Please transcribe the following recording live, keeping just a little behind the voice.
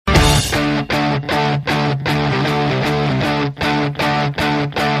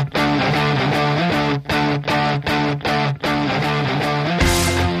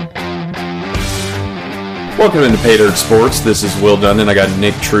Welcome into Pay Dirt Sports. This is Will Dundon. I got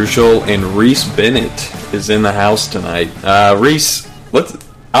Nick Truschel and Reese Bennett is in the house tonight. Reese,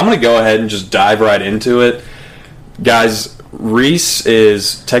 I'm going to go ahead and just dive right into it. Guys, Reese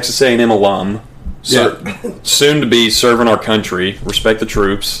is Texas A&M alum, soon to be serving our country. Respect the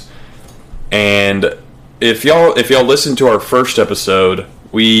troops. And if y'all listened to our first episode,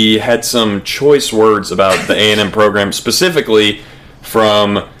 we had some choice words about the A&M program, specifically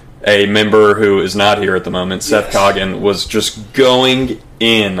from a member who is not here at the moment, Seth Coggin, was just going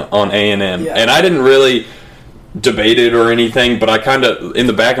in on A&M. Yeah. And I didn't really debate it or anything, but I kind of, in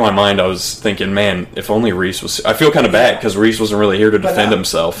the back of my mind, I was thinking, man, if only Reese was... I feel kind of bad because Reese wasn't really here to defend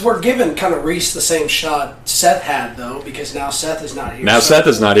himself. We're giving kind of Reese the same shot Seth had, though, because now Seth is not here. Now Seth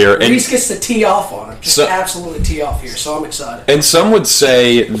is not here. Reese gets to tee off on it. Just absolutely tee off here, so I'm excited. And some would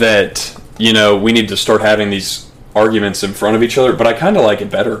say that, we need to start having these arguments in front of each other, but I kind of like it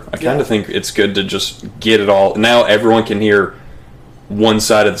better. I kind of think it's good to just get it all. Now everyone can hear one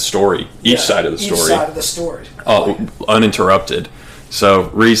side of the story, each side of the story. Each side of the story. Uninterrupted. So,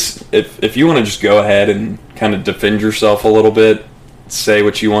 Reese, if you want to just go ahead and kind of defend yourself a little bit, say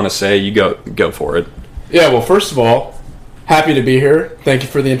what you want to say, you go for it. Yeah, well, first of all, happy to be here. Thank you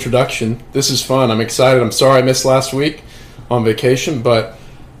for the introduction. This is fun. I'm excited. I'm sorry I missed last week on vacation, but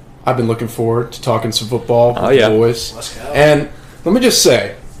I've been looking forward to talking some football with the boys. Let's go. And let me just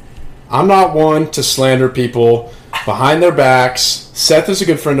say, I'm not one to slander people behind their backs. Seth is a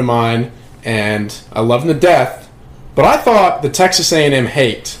good friend of mine, and I love him to death. But I thought the Texas A&M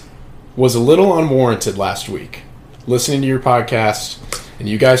hate was a little unwarranted last week. Listening to your podcast, and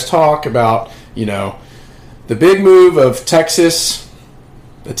you guys talk about, the big move of Texas,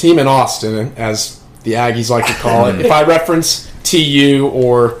 a team in Austin, as the Aggies like to call it. If I reference TU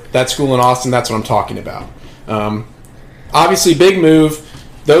or that school in Austin, that's what I'm talking about. Obviously, big move.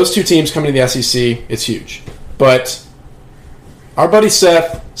 Those two teams coming to the SEC, it's huge. But our buddy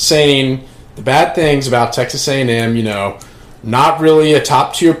Seth saying the bad things about Texas A&M, not really a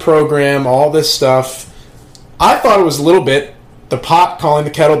top-tier program, all this stuff, I thought it was a little bit the pot calling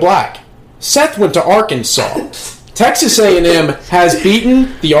the kettle black. Seth went to Arkansas. Texas A&M has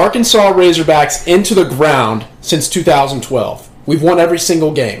beaten the Arkansas Razorbacks into the ground since 2012. We've won every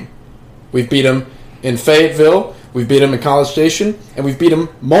single game. We've beat them in Fayetteville, we've beat them in College Station, and we've beat them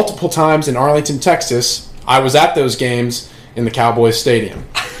multiple times in Arlington, Texas. I was at those games in the Cowboys Stadium.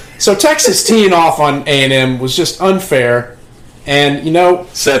 So Texas teeing off on A&M was just unfair. And,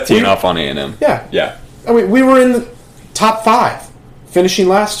 Seth teeing off on A&M. Yeah. I mean, we were in the top 5 finishing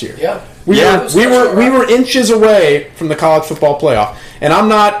last year. Yeah. We were inches away from the college football playoff. And I'm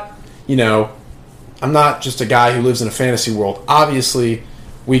not just a guy who lives in a fantasy world. Obviously,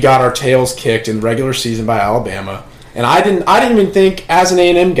 we got our tails kicked in the regular season by Alabama, and I didn't even think, as an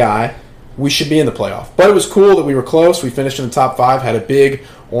A&M guy, we should be in the playoff. But it was cool that we were close. We finished in the top 5, had a big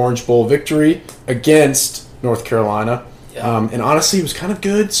Orange Bowl victory against North Carolina, and honestly, it was kind of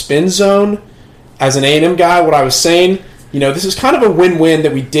good. Spin zone. As an A&M guy, what I was saying, this is kind of a win-win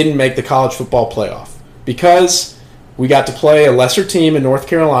that we didn't make the college football playoff because we got to play a lesser team in North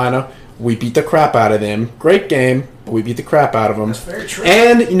Carolina. We beat the crap out of them. Great game, but we beat the crap out of them. That's very true.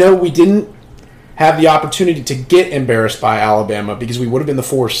 And, we didn't have the opportunity to get embarrassed by Alabama because we would have been the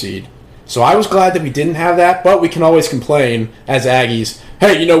 4 seed. So I was glad that we didn't have that, but we can always complain as Aggies,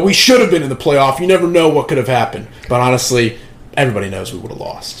 hey, we should have been in the playoff. You never know what could have happened. But honestly, everybody knows we would have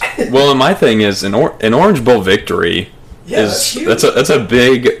lost. Well, and my thing is, an Orange Bowl victory is that's a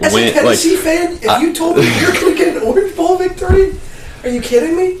big win. As a Tennessee fan, if you told me you're going to get an Orange Bowl victory, are you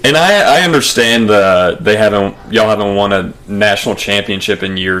kidding me? And I understand y'all haven't won a national championship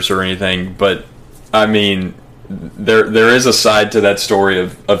in years or anything, but I mean, there is a side to that story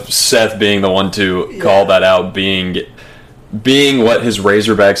of Seth being the one to call that out, being what his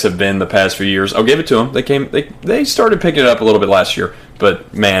Razorbacks have been the past few years. I'll give it to them. They started picking it up a little bit last year,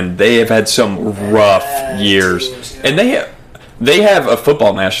 but man, they have had some rough years, and they have a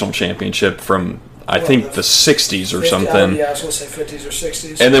football national championship from, I think, the 60s or something. Yeah, I was going to say 50s or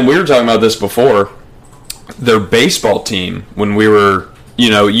 60s. And then we were talking about this before. Their baseball team, when we were,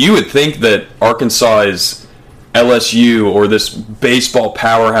 you would think that Arkansas is LSU or this baseball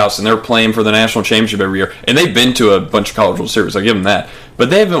powerhouse, and they're playing for the national championship every year. And they've been to a bunch of College World Series. I'll give them that. But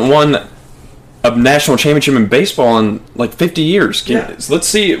they haven't won a national championship in baseball in like 50 years. Let's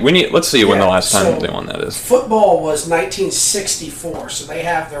see. When the last time they won that is. Football was 1964, so they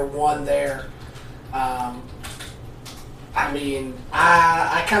have their one there. I mean,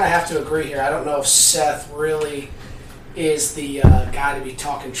 I kind of have to agree here. I don't know if Seth really is the guy to be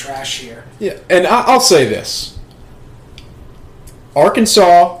talking trash here. Yeah, and I'll say this.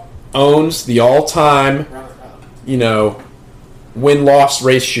 Arkansas owns the all-time, win-loss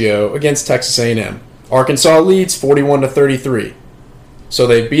ratio against Texas A&M. Arkansas leads 41-33. So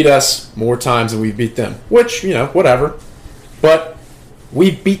they beat us more times than we beat them, which, whatever. But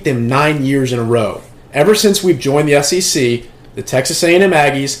we've beat them 9 years in a row. Ever since we've joined the SEC, the Texas A&M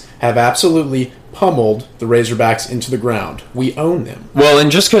Aggies have absolutely pummeled the Razorbacks into the ground. We own them. Well,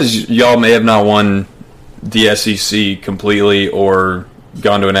 and just because y'all may have not won the SEC completely or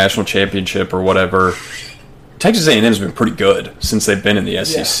gone to a national championship or whatever, Texas A&M's been pretty good since they've been in the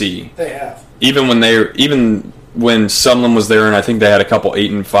SEC. Yeah, they have. Even when Sumlin was there, and I think they had a couple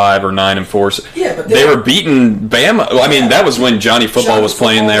 8-5 or 9-4. Yeah, but they were beating Bama. I mean, that was when Johnny Football was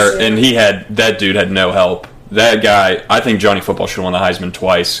playing there, and that dude had no help. That guy, I think Johnny Football should have won the Heisman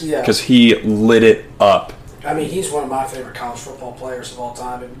twice because he lit it up. I mean, he's one of my favorite college football players of all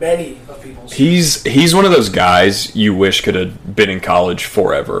time, and many of people's. He's one of those guys you wish could have been in college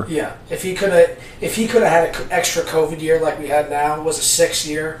forever. Yeah, if he could have had an extra COVID year like we had now, was a 6th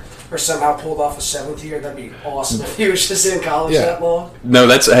year, or somehow pulled off a 7th year, that'd be awesome if he was just in college that long. No,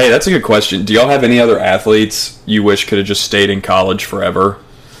 that's a good question. Do y'all have any other athletes you wish could have just stayed in college forever?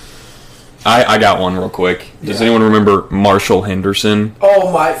 I got one real quick. Does anyone remember Marshall Henderson?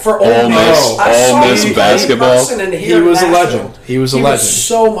 Oh my! For Ole Miss, Ole Miss basketball. He was a legend. He was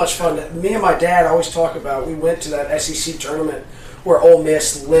so much fun. Me and my dad always talk about. We went to that SEC tournament where Ole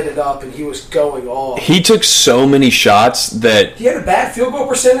Miss lit it up, and he was going off. He took so many shots that he had a bad field goal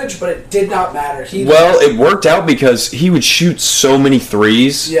percentage, but it did not matter. It worked out because he would shoot so many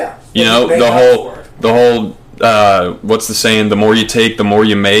threes. Yeah, the whole. What's the saying? The more you take, the more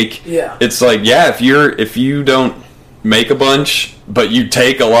you make. Yeah. It's like, if you don't make a bunch, but you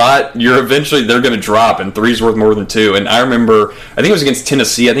take a lot, they're going to drop, and 3's worth more than 2. And I remember, I think it was against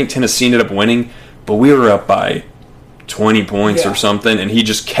Tennessee. I think Tennessee ended up winning, but we were up by 20 points or something, and he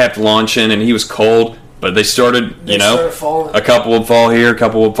just kept launching, and he was cold. But they started falling. A couple would fall here, a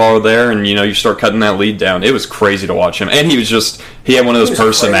couple would fall there, and, you start cutting that lead down. It was crazy to watch him. And he had one of those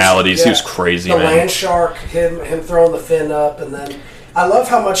personalities. Crazy. Yeah. He was crazy, the man. Land Shark, him throwing the fin up, and then I love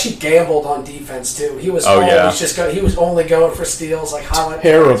how much he gambled on defense, too. He was he was only going for steals, like highlight.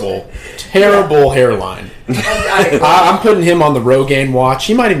 Terrible hairline. I'm putting him on the Rogaine watch.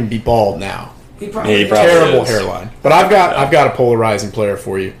 He might even be bald now. He probably terrible hairline. But I've got a polarizing player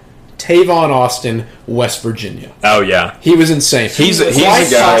for you. Tavon Austin, West Virginia. Oh, yeah. He was insane. He's a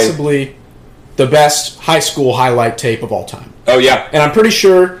quite guy. Possibly the best high school highlight tape of all time. Oh, yeah. And I'm pretty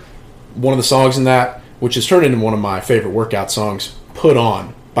sure one of the songs in that, which has turned into one of my favorite workout songs, Put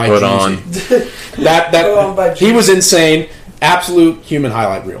On by Jeezy. He was insane. Absolute human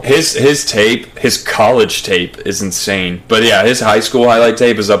highlight reel. His tape, his college tape is insane. But, yeah, his high school highlight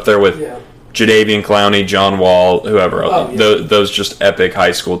tape is up there with... Yeah. Jadeveon Clowney, John Wall, whoever else. Those just epic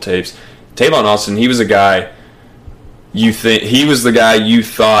high school tapes. Tavon Austin, he was a guy you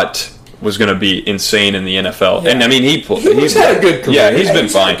thought was going to be insane in the NFL. Yeah. And I mean, he's had a good career. Yeah, he's been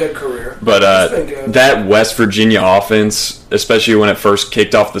fine. Had a good career. But that West Virginia offense, especially when it first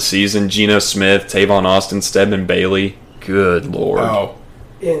kicked off the season, Geno Smith, Tavon Austin, Stedman Bailey, good Lord. Oh,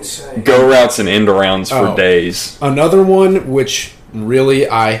 insane. Go routes and end arounds for days. Another one which really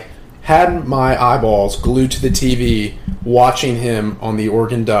I had my eyeballs glued to the TV watching him on the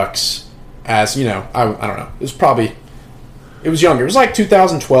Oregon Ducks as, I don't know. It was younger. It was like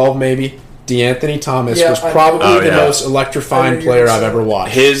 2012 maybe. DeAnthony Thomas was probably the most electrifying player I've ever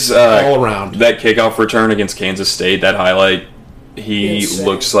watched. His all around. That kickoff return against Kansas State, that highlight, he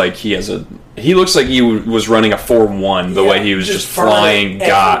looks like he was running a 4-1 the way he was just flying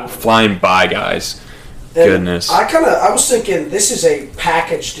by guys. And goodness. I was thinking this is a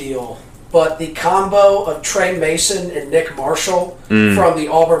package deal, but the combo of Trey Mason and Nick Marshall from the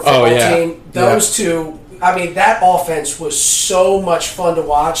Auburn football team, those two, I mean, that offense was so much fun to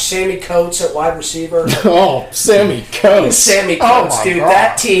watch. Sammy Coates at wide receiver. Oh, Sammy Coates. Dude. God.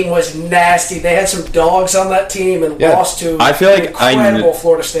 That team was nasty. They had some dogs on that team and lost to an incredible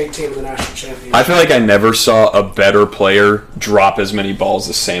Florida State team in the national championship. I feel like I never saw a better player drop as many balls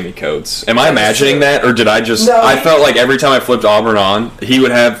as Sammy Coates. Am I imagining that, or did I just... No, I felt like every time I flipped Auburn on, he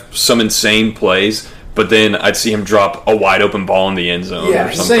would have some insane plays, but then I'd see him drop a wide open ball in the end zone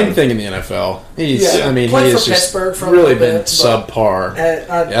or something. Same thing in the NFL. He has just really been subpar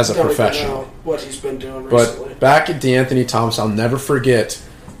as a professional. What he's been doing recently. But back at DeAnthony Thomas, I'll never forget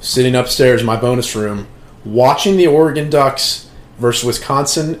sitting upstairs in my bonus room, watching the Oregon Ducks versus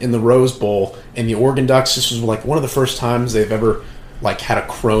Wisconsin in the Rose Bowl, and the Oregon Ducks. This was like one of the first times they've ever like had a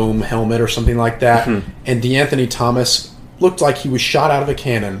chrome helmet or something like that. And DeAnthony Thomas looked like he was shot out of a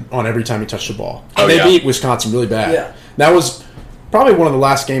cannon on every time he touched the ball. And they beat Wisconsin really bad. Yeah. That was probably one of the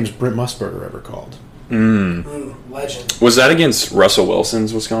last games Brent Musburger ever called. Legend. Was that against Russell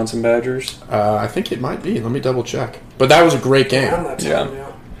Wilson's Wisconsin Badgers? I think it might be. Let me double check. But that was a great game. Around that time,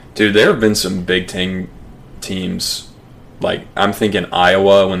 yeah. Dude, there have been some Big Ten teams. Like, I'm thinking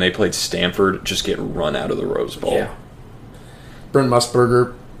Iowa, when they played Stanford, just get run out of the Rose Bowl. Yeah. Brent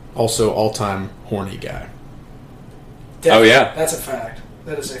Musburger, also all-time horny guy. Definitely. Oh, yeah. That's a fact.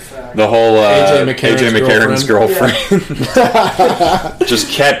 That is a fact. The whole AJ McCarron's girlfriend.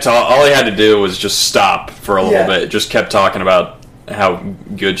 Just kept all he had to do was just stop for a little bit. Just kept talking about how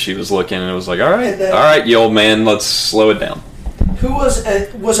good she was looking, and it was like, all right, you old man, let's slow it down. Who was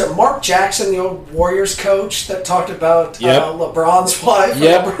it Mark Jackson, the old Warriors coach, that talked about LeBron's wife?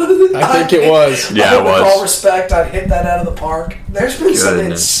 Yep, I think it was. Yeah, it was. With all respect, I'd hit that out of the park. There's been some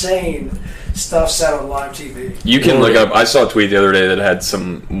insane stuff said on live TV. You can look up. I saw a tweet the other day that had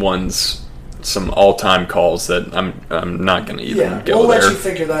some all-time calls that I'm not going to even go there. We'll let you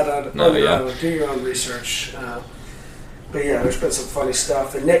figure that out. Do your own research. But yeah, there's been some funny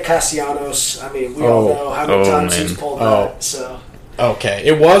stuff. And Nick Castellanos, I mean, we all know how many times he's pulled that. So. Okay,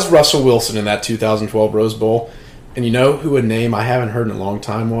 it was Russell Wilson in that 2012 Rose Bowl. And you know who a name I haven't heard in a long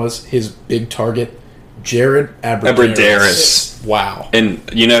time was? His big target, Jared Abbrederis. Wow. And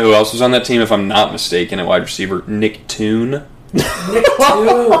you know who else was on that team, if I'm not mistaken, at wide receiver? Nick Toon. Nick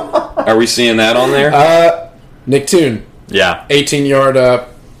Toon. Are we seeing that on there? Nick Toon. Yeah. 18-yard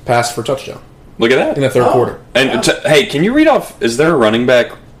pass for touchdown. Look at that. In the third quarter. And hey, can you read off, is there a running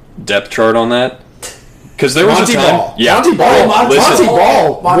back depth chart on that? Because there was Monty a time. Ball. Yeah. Monty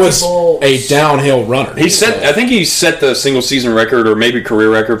Ball was Ball. a downhill runner. I think he set the single season record or maybe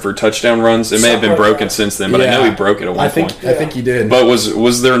career record for touchdown runs. It may have been broken since then, but I know he broke it at one point. I think he did. But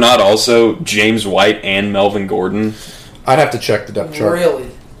was there not also James White and Melvin Gordon? I'd have to check the depth chart.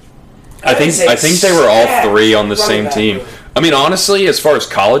 Really? I think they were all three on the same team. Room. I mean, honestly, as far as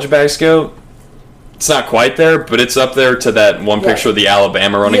college backs go, it's not quite there, but it's up there to that one picture of the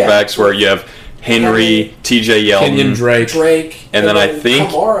Alabama running backs where you have Henry, T.J. Yeldon, Kenyon Drake, and then I think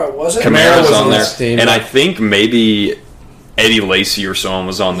Kamara, was it? Kamara's was on on there, this team. and I think maybe Eddie Lacy or someone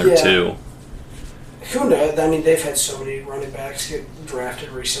was on there too. Who knows? I mean, they've had so many running backs get drafted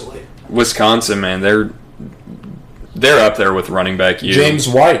recently. Wisconsin, man, they're up there with running back. James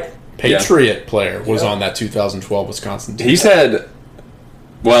White, Patriot player, was on that 2012 Wisconsin team. He's had.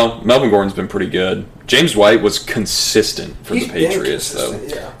 Well, Melvin Gordon's been pretty good. James White was consistent for the Patriots, though.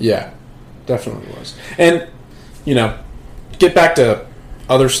 Yeah, definitely was. And, get back to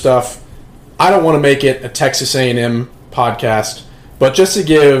other stuff. I don't want to make it a Texas A&M podcast, but just to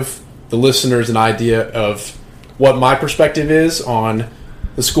give the listeners an idea of what my perspective is on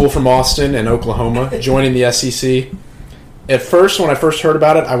the school from Austin and Oklahoma joining the SEC. At first, when I first heard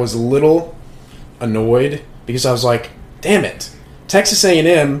about it, I was a little annoyed because I was like, damn it. Texas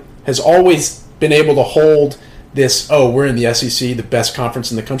A&M has always been able to hold this, we're in the SEC, the best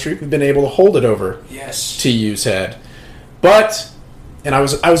conference in the country. We've been able to hold it over TU's head. But, and I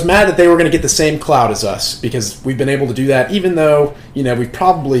was mad that they were going to get the same clout as us because we've been able to do that, even though, we've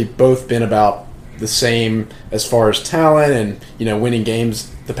probably both been about the same as far as talent and, winning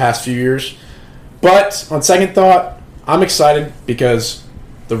games the past few years. But, on second thought, I'm excited because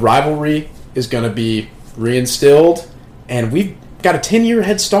the rivalry is going to be reinstilled, and we've got a 10-year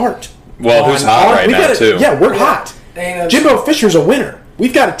head start. Well, who's hot right now, too? Yeah, we're hot. Jimbo Fisher's a winner.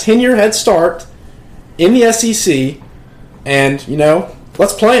 We've got a 10-year head start in the SEC, and,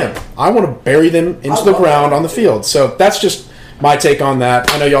 let's play them. I want to bury them into the ground on the field. So that's just my take on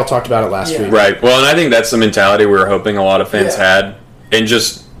that. I know y'all talked about it last week. Right. Well, and I think that's the mentality we were hoping a lot of fans had. And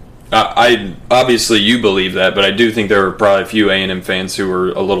just, I obviously you believe that, but I do think there were probably a few A&M fans who were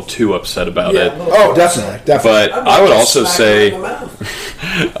a little too upset about it. Oh, definitely. But I would also say,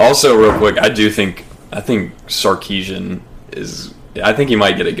 also real quick, I think Sarkisian is, I think he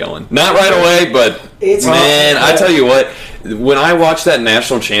might get it going. Not right away, but man, I tell you what, when I watched that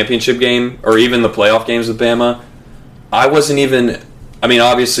national championship game, or even the playoff games with Bama, I wasn't even, I mean,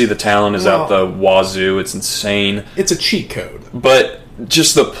 obviously the talent is out the wazoo, it's insane. It's a cheat code. But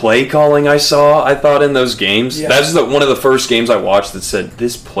just the play calling I saw, I thought in those games, that's one of the first games I watched that said,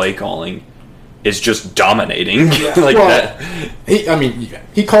 this play calling is just dominating. That.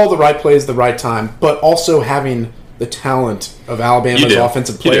 He called the right plays the right time, but also having the talent of Alabama's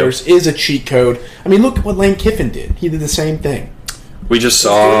offensive players is a cheat code. I mean, look at what Lane Kiffin did. He did the same thing. We just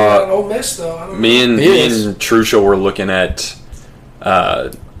saw Ole Miss, though. Me and Trucial were looking at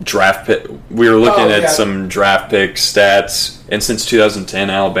draft pick. We were looking at some draft pick stats, and since 2010,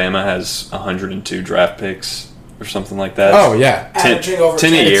 Alabama has 102 draft picks or something like that. Oh yeah, 10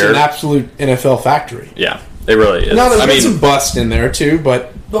 a year. It's an absolute NFL factory. Yeah, it really is. No, there's been some bust in there too,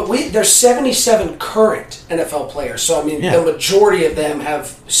 but there's 77 current NFL players, so I mean the majority of them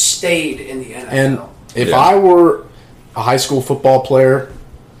have stayed in the NFL. And if I were a high school football player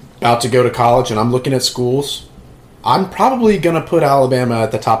about to go to college and I'm looking at schools, I'm probably going to put Alabama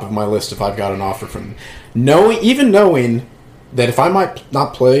at the top of my list if I've got an offer from them. Knowing that if I might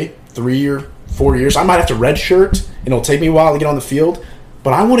not play 3 or 4 years, I might have to redshirt, and it'll take me a while to get on the field,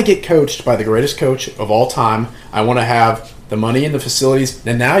 but I want to get coached by the greatest coach of all time. I want to have the money and the facilities,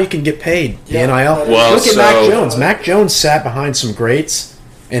 and now you can get paid. The NIL. Well, look at Mac Jones. Mac Jones sat behind some greats,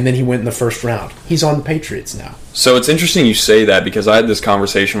 and then he went in the first round. He's on the Patriots now. So it's interesting you say that, because I had this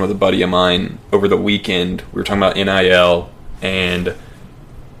conversation with a buddy of mine over the weekend. We were talking about NIL, and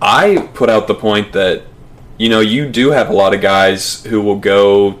I put out the point that, you do have a lot of guys who will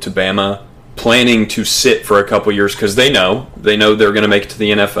go to Bama planning to sit for a couple years because they know they're going to make it to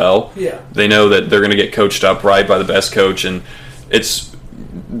the NFL. Yeah. They know that they're going to get coached up right by the best coach, and it's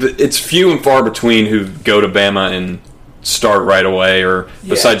few and far between who go to Bama and start right away, or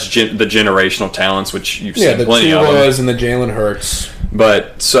besides the generational talents, which you've seen plenty of them. Yeah, the Tuas and the Jalen Hurts.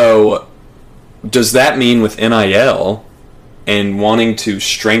 But so, does that mean with NIL and wanting to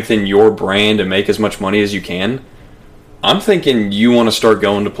strengthen your brand and make as much money as you can, I'm thinking you want to start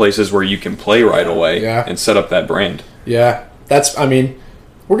going to places where you can play right away and set up that brand. Yeah,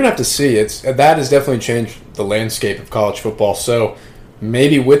 we're going to have to see. That has definitely changed the landscape of college football. So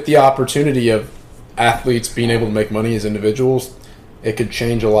maybe with the opportunity of athletes being able to make money as individuals, it could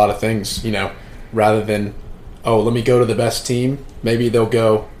change a lot of things, rather than, let me go to the best team. Maybe they'll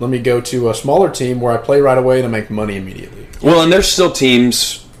go, let me go to a smaller team where I play right away and I make money immediately. Well, and there's still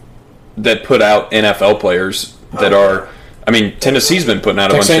teams that put out NFL players that are, Tennessee's been putting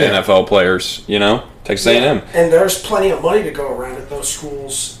out a bunch of NFL players, Texas A&M. And there's plenty of money to go around at those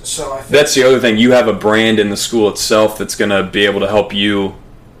schools. So I think that's the other thing. You have a brand in the school itself that's going to be able to help you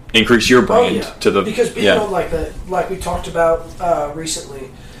increase your brand to the because being on like we talked about recently,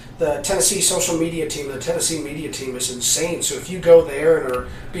 the Tennessee social media team, the Tennessee media team is insane. So if you go there and are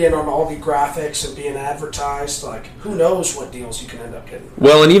being on all the graphics and being advertised, who knows what deals you can end up getting.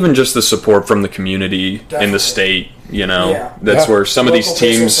 Well, and even just the support from the community in the state, that's where some of these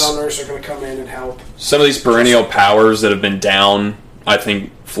teams, business owners are going to come in and help. Some of these perennial powers that have been down, I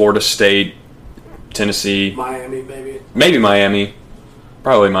think Florida State, Tennessee, Miami, maybe Miami.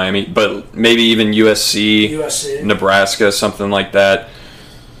 Probably Miami, but maybe even USC, Nebraska, something like that.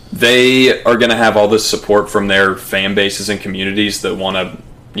 They are going to have all this support from their fan bases and communities that want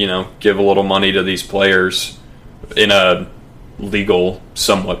to, give a little money to these players in a legal,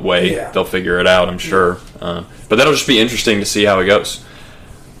 somewhat way. Yeah. They'll figure it out, I'm sure. But that'll just be interesting to see how it goes.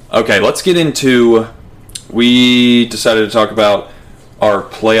 Okay, let's get into. We decided to talk about our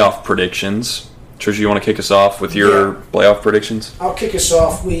playoff predictions. Trisha, you want to kick us off with your playoff predictions? I'll kick us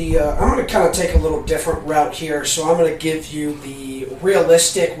off. I'm going to kind of take a little different route here. So I'm going to give you the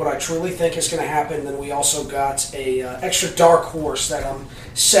realistic, what I truly think is going to happen. Then we also got a extra dark horse that I'm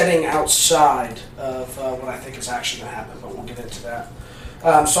setting outside of what I think is actually going to happen. But we'll get into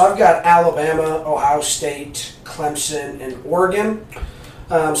that. So I've got Alabama, Ohio State, Clemson, and Oregon.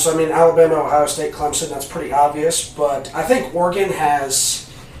 Alabama, Ohio State, Clemson, that's pretty obvious. But I think Oregon has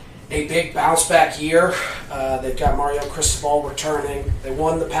a big bounce-back year. They've got Mario Cristobal returning. They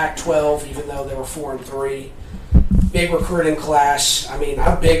won the Pac-12, even though they were 4-3. Big recruiting class. I'm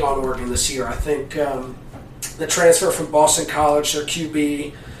big on Oregon this year. I think the transfer from Boston College, their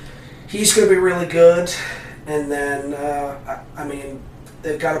QB, he's going to be really good. And then,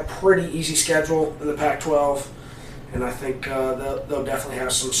 they've got a pretty easy schedule in the Pac-12, and I think they'll definitely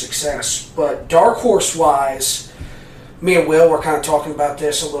have some success. But dark horse-wise, me and Will were kind of talking about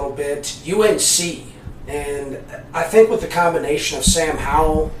this a little bit. UNC, and I think with the combination of Sam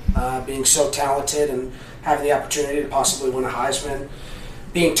Howell being so talented and having the opportunity to possibly win a Heisman,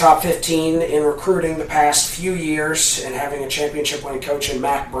 being top 15 in recruiting the past few years, and having a championship-winning coach in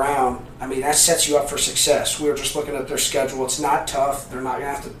Mack Brown, that sets you up for success. We were just looking at their schedule. It's not tough. They're not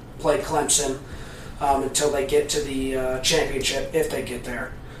going to have to play Clemson until they get to the championship, if they get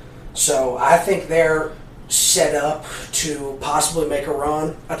there. So I think they're set up to possibly make a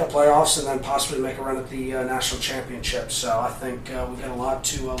run at the playoffs and then possibly make a run at the national championship. So I think we've got a lot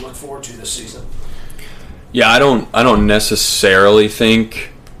to look forward to this season. Yeah, I don't necessarily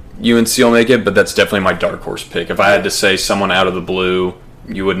think UNC will make it, but that's definitely my dark horse pick. If I had to say someone out of the blue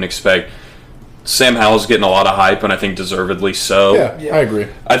you wouldn't expect, Sam Howell's getting a lot of hype, and I think deservedly so. Yeah, I agree.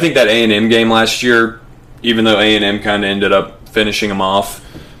 I think that A&M game last year, even though A&M kind of ended up finishing him off,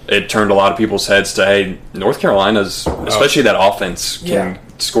 it turned a lot of people's heads to, hey, North Carolina's, especially that offense, can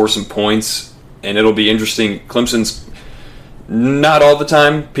score some points, and it'll be interesting. Clemson's not all the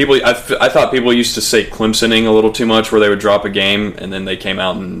time. I thought people used to say Clemsoning a little too much, where they would drop a game, and then they came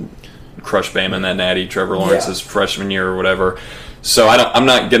out and crushed Bama in that natty, Trevor Lawrence's freshman year or whatever. So I'm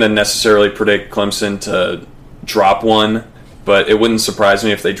not going to necessarily predict Clemson to drop one, but it wouldn't surprise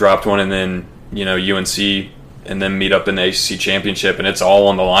me if they dropped one and then, UNC and then meet up in the ACC championship, and it's all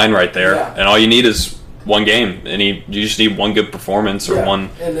on the line right there. Yeah. And all you need is one game. You just need one good performance or one.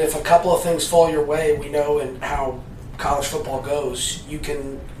 And if a couple of things fall your way, we know in how college football goes,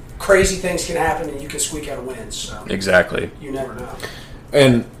 crazy things can happen and you can squeak out a win. So exactly. You never know.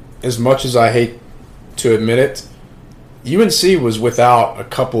 And as much as I hate to admit it, UNC was without a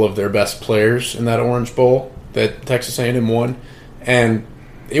couple of their best players in that Orange Bowl that Texas A&M won, and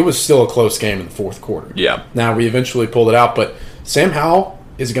it was still a close game in the fourth quarter. Yeah. Now, we eventually pulled it out, but Sam Howell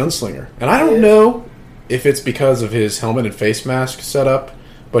is a gunslinger. And I don't know if it's because of his helmet and face mask setup,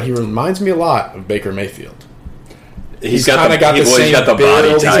 but he reminds me a lot of Baker Mayfield. He's kind of got the same build.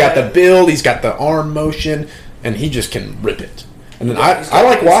 He's got the build. He's got the arm motion, and he just can rip it. And then I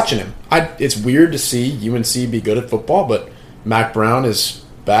like watching him. It's weird to see UNC be good at football, but Mac Brown is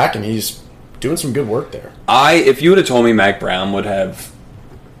back, and he's doing some good work there. If you would have told me Mac Brown would have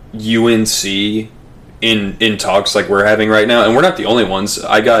UNC in talks like we're having right now, and we're not the only ones.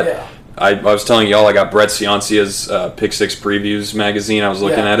 I was telling y'all I got Brett Ciancia's Pick Six Previews magazine. I was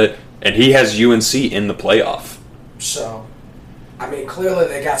looking at it, and he has UNC in the playoff. So, clearly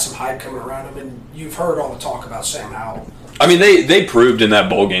they got some hype coming around him, and you've heard all the talk about Sam Howell. They proved in that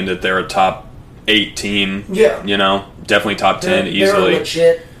bowl game that they're a top 8 team. Yeah. Definitely top 10 easily.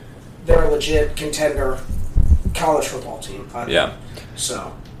 They're a legit contender college football team. Yeah.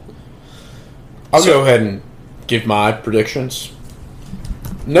 So. I'll go ahead and give my predictions.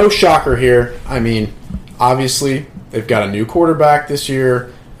 No shocker here. Obviously, they've got a new quarterback this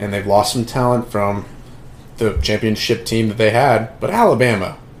year, and they've lost some talent from the championship team that they had. But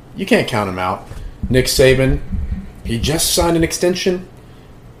Alabama, you can't count them out. Nick Saban, he just signed an extension.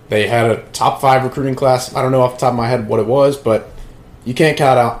 They had a top 5 recruiting class. I don't know off the top of my head what it was, but you can't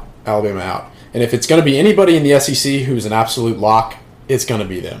count out Alabama out. And if it's going to be anybody in the SEC who's an absolute lock, it's going to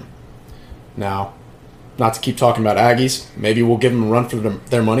be them. Now, not to keep talking about Aggies, maybe we'll give them a run for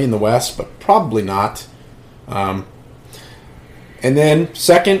their money in the West, but probably not. And then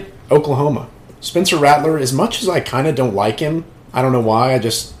second, Oklahoma. Spencer Rattler, as much as I kind of don't like him, I don't know why. I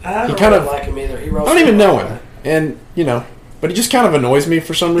don't like him either. I don't even know him. And, but he just kind of annoys me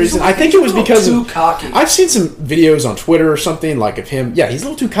for some reason. I think it was because too cocky. I've seen some videos on Twitter or something like of him. Yeah, he's a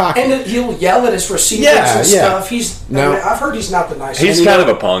little too cocky. And he'll yell at his receivers and stuff. I've heard he's not the nicest. He's kind of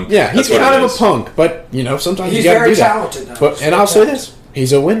a punk. Yeah, he's kind of a punk. But, sometimes you got to do that. He's very talented, though. And I'll say this.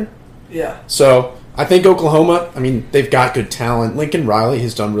 He's a winner. Yeah. So, I think Oklahoma, they've got good talent. Lincoln Riley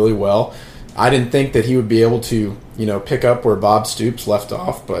has done really well. I didn't think that he would be able to, pick up where Bob Stoops left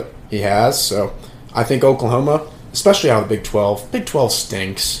off, but he has. So, I think Oklahoma, especially out of the Big 12. Big 12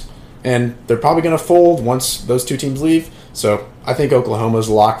 stinks. And they're probably going to fold once those two teams leave. So I think Oklahoma's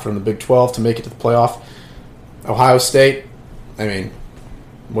locked from the Big 12 to make it to the playoff. Ohio State,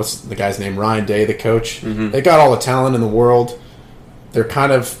 what's the guy's name? Ryan Day, the coach. Mm-hmm. They got all the talent in the world. They're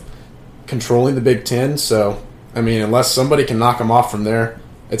kind of controlling the Big 10. So, unless somebody can knock them off from there,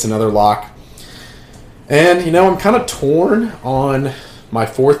 it's another lock. And, I'm kind of torn on my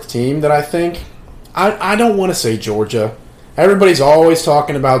fourth team that I think. I don't want to say Georgia. Everybody's always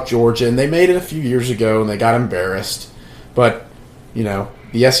talking about Georgia, and they made it a few years ago, and they got embarrassed. But,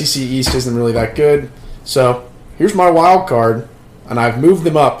 the SEC East isn't really that good. So, here's my wild card, and I've moved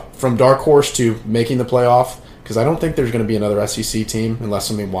them up from dark horse to making the playoff, because I don't think there's going to be another SEC team unless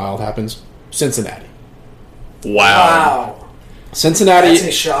something wild happens. Cincinnati. Wow. Cincinnati. That's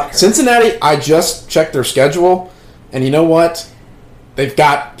a shocker. Cincinnati, I just checked their schedule, and you know what? They've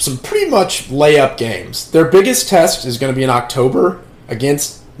got some pretty much layup games. Their biggest test is going to be in October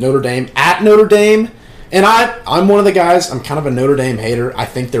against Notre Dame, at Notre Dame. And I'm one of the guys, I'm kind of a Notre Dame hater. I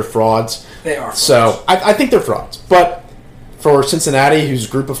think they're frauds. They are frauds. So I think they're frauds. But for Cincinnati, who's a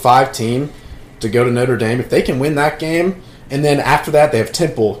group of 5 team, to go to Notre Dame, if they can win that game, and then after that they have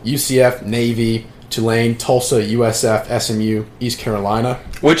Temple, UCF, Navy, Tulane, Tulsa, USF, SMU, East Carolina.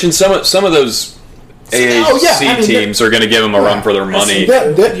 Which in some of those AAC teams are going to give them a run for their money.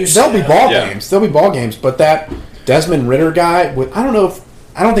 They'll be ball games. They'll be ball games. But that Desmond Ritter guy, I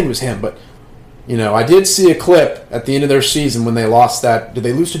don't think it was him, but I did see a clip at the end of their season when they lost that. Did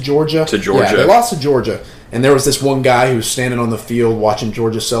they lose to Georgia? To Georgia. Yeah, they lost to Georgia. And there was this one guy who was standing on the field watching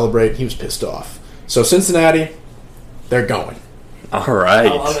Georgia celebrate. He was pissed off. So Cincinnati, they're going. All right.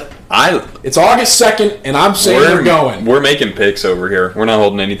 I love it. It's August 2nd, and I'm saying they're going. We're making picks over here. We're not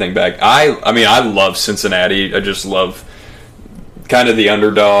holding anything back. I love Cincinnati. I just love kind of the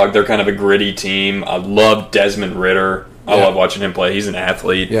underdog. They're kind of a gritty team. I love Desmond Ridder. I love watching him play. He's an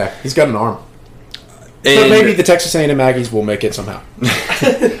athlete. Yeah, he's got an arm. And, but maybe the Texas A&M Aggies will make it somehow.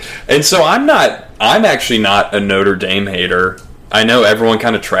 And so I'm actually not a Notre Dame hater. I know everyone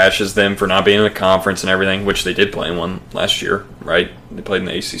kind of trashes them for not being in a conference and everything, which they did play in one last year, right? They played in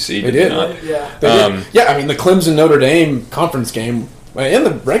the ACC. They did. Not? Yeah. They did. Yeah, I mean, the Clemson-Notre Dame conference game and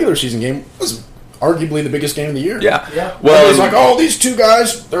the regular season game was arguably the biggest game of the year. Yeah. Well, it's like, these two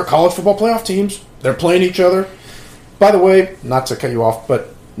guys, they're college football playoff teams. They're playing each other. By the way, not to cut you off,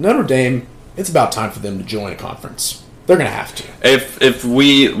 but Notre Dame, it's about time for them to join a conference. They're going to have to. If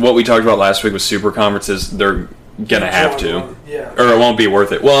what we talked about last week with super conferences, they're going to have to. Yeah. Or it won't be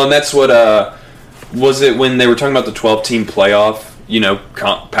worth it. Well, and that's what, was it when they were talking about the 12-team playoff,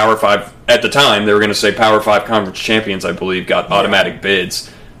 Power 5, at the time, they were going to say Power 5 conference champions, I believe, got automatic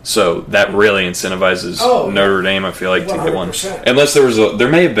bids. So that really incentivizes Notre Dame, I feel like, 100%. To get one. Unless there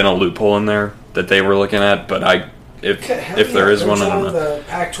may have been a loophole in there that they were looking at, but if there is one, I don't know. The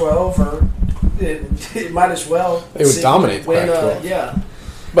Pac-12, or it might as well. It would dominate the Pac-12. Yeah.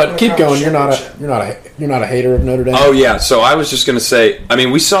 But keep going. You're not a hater of Notre Dame. Oh yeah. So I was just going to say. I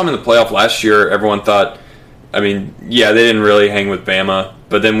mean, we saw them in the playoff last year. Everyone thought. I mean, yeah, they didn't really hang with Bama,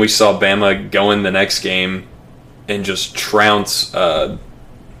 but then we saw Bama go in the next game and just trounce.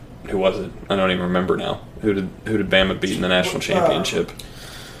 Who was it? I don't even remember now. Who did Bama beat in the national championship?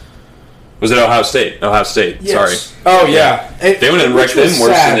 Was it Ohio State? Ohio State. Yes. Sorry. Oh yeah. They went and wrecked them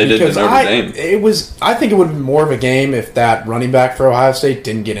worse than they did to Notre Dame. I think it would have been more of a game if that running back for Ohio State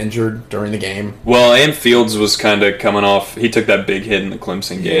didn't get injured during the game. Well, and Fields was kind of coming off. He took that big hit in the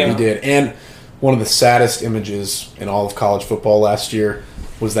Clemson game. Yeah, he did. And one of the saddest images in all of college football last year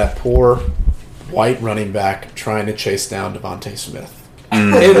was that poor white running back trying to chase down Devontae Smith.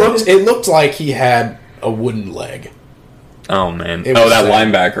 It looked like he had a wooden leg. Oh man! That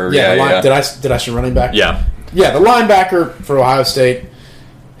linebacker. Yeah. Did I say running back? Yeah. Yeah, the linebacker for Ohio State.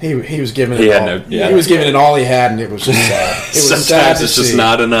 He was giving it all. He was giving it all he had, and it was just sad. It was Sometimes sad it's just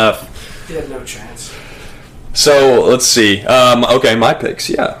not enough. He had no chance. So let's see. Okay, my picks.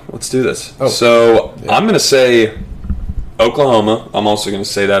 Yeah, let's do this. I'm going to say Oklahoma. I'm also going to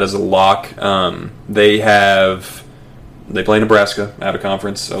say that as a lock. They play Nebraska out of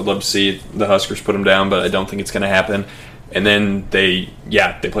conference. I would love to see the Huskers put them down, but I don't think it's going to happen. And then they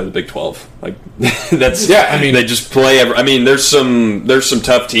play the Big 12. Like that's they just play. There's some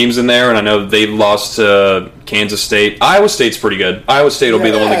tough teams in there, and I know they lost to Kansas State. Iowa State's pretty good. Iowa State will be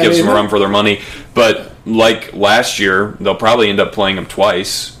the one that gives them a run for their money. But like last year, they'll probably end up playing them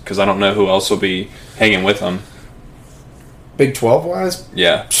twice because I don't know who else will be hanging with them. Big 12 wise,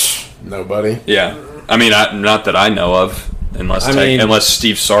 nobody. Yeah, not that I know of, unless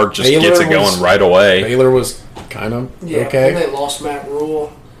Steve Sark just gets it going right away. Baylor was kind of okay. And they lost Matt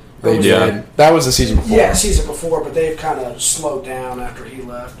Rule. They did. That was the season before. Yeah, season before, but they've kind of slowed down after he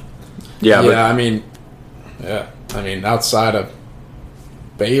left. Outside of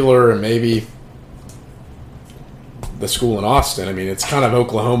Baylor and maybe the school in Austin, it's kind of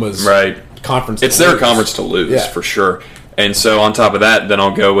Oklahoma's conference. It's their conference to lose for sure. And so on top of that, then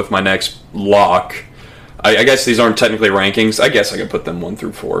I'll go with my next lock. I guess these aren't technically rankings. I guess I could put them 1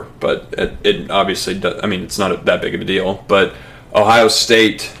 through 4, but it obviously does. It's not that big of a deal. But Ohio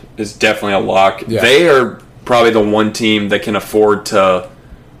State is definitely a lock. Yeah. They are probably the one team that can afford to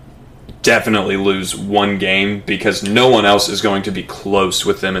definitely lose one game because no one else is going to be close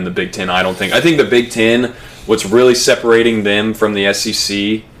with them in the Big Ten, I don't think. I think the Big Ten, what's really separating them from the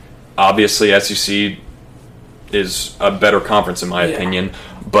SEC, obviously SEC is a better conference in my opinion,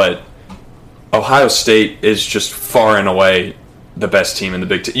 but Ohio State is just far and away the best team in the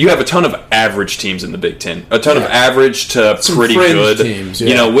Big Ten. You have a ton of average teams in the Big Ten. A ton of average to some pretty good teams.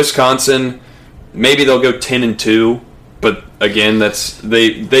 Yeah. Wisconsin, maybe they'll go 10-2, but again,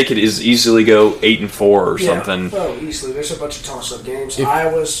 they could easily go 8-4 or something. Oh, easily. There's a bunch of toss-up games.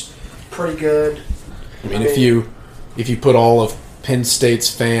 Iowa's pretty good. If you put all of Penn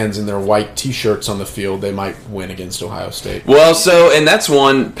State's fans in their white T-shirts on the field, they might win against Ohio State. Well, and that's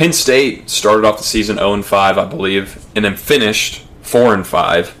one. Penn State started off the season 0-5, I believe, and then finished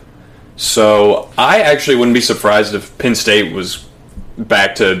 4-5. So I actually wouldn't be surprised if Penn State was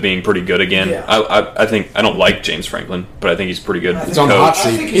back to being pretty good again. Yeah. I think I don't like James Franklin, but I think he's pretty good. He's on the hot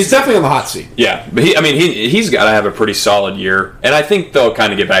seat. He's definitely on the hot seat. Yeah, but he's got to have a pretty solid year, and I think they'll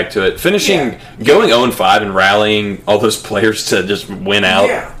kind of get back to it. Going 0-5 and rallying all those players to just win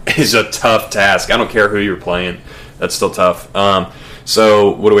out is a tough task. I don't care who you're playing; that's still tough.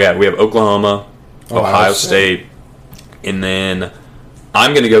 So what do we have? We have Oklahoma, Ohio State, and then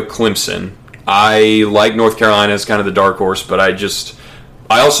I'm going to go Clemson. I like North Carolina as kind of the dark horse, but I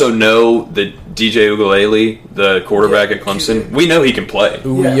also know that DJ Uiagalelei, the quarterback at Clemson, we know he can play.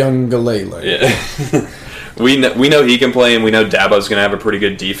 Uiagalelei. Yeah. we know he can play, and we know Dabo's going to have a pretty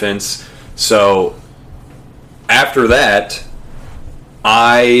good defense. So after that,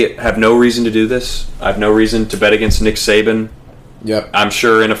 I have no reason to do this. I have no reason to bet against Nick Saban. Yep. I'm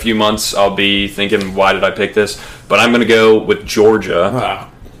sure in a few months I'll be thinking, why did I pick this? But I'm going to go with Georgia.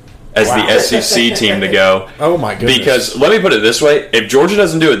 As the SEC team to go. Oh, my goodness. Because, let me put it this way, if Georgia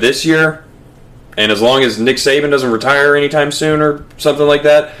doesn't do it this year, and as long as Nick Saban doesn't retire anytime soon or something like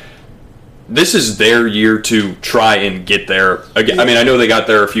that, this is their year to try and get there. Again, I mean, I know they got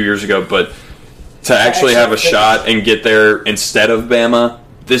there a few years ago, but to actually have a shot and get there instead of Bama,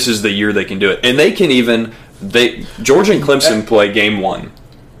 this is the year they can do it. And they can even... Georgia and Clemson play game 1.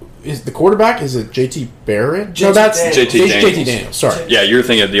 Is the quarterback? Is it JT Barrett? No, that's JT Daniels. Sorry. Yeah, you're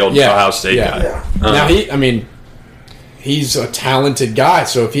thinking of the old Ohio State guy. Yeah. Now he's a talented guy.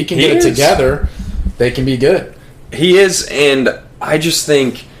 So if he can get it together, they can be good. He is, and I just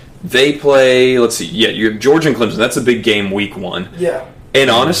think they play. Let's see. Yeah, you're Georgia and Clemson. That's a big game, week 1. Yeah.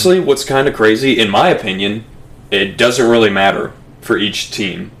 And honestly, what's kind of crazy, in my opinion, it doesn't really matter for each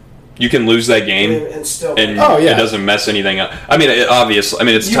team. You can lose that game, and it doesn't mess anything up. I mean, it's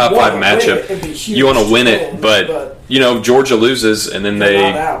a top 5 matchup. You want to win it, but Georgia loses, and then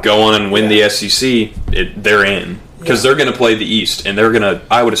they go on and win the SEC. They're in because they're going to play the East, and they're going to,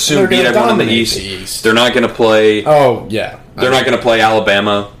 I would assume, beat everyone in the East. They're not going to play. Oh yeah, they're not going to play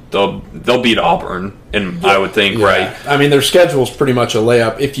Alabama. They'll beat Auburn, and I would think right. I mean, their schedule is pretty much a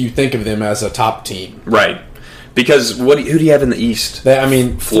layup if you think of them as a top team, right? Because who do you have in the East?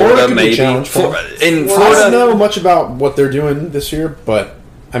 Florida maybe. Florida, I don't know much about what they're doing this year, but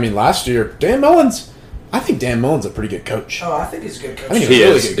I mean, last year, I think Dan Mullen's a pretty good coach. Oh, I think he's a good coach. I think he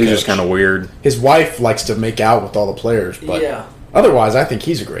is. He's just kind of weird. His wife likes to make out with all the players, but otherwise, I think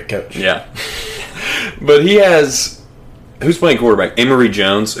he's a great coach. Yeah. But he has... Who's playing quarterback? Emory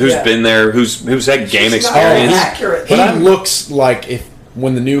Jones, who's been there, who's had game experience. Accurate. He looks like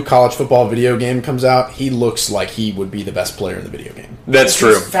when the new college football video game comes out, he looks like he would be the best player in the video game. That's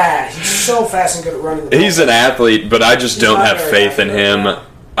true. He's fast. He's so fast and good at running the ball. He's an athlete, but I just don't have faith in him. Yeah.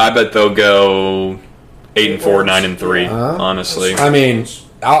 I bet they'll go 8-4, 9-3. Honestly, I mean,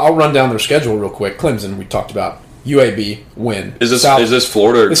 I'll run down their schedule real quick. Clemson, we talked about. UAB win. Is this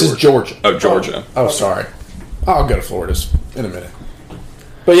Florida? Or this is Georgia. Oh, Georgia. Oh, sorry. I'll go to Florida's in a minute.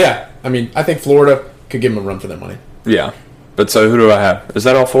 But yeah, I mean, I think Florida could give them a run for their money. Yeah. But so who do I have? Is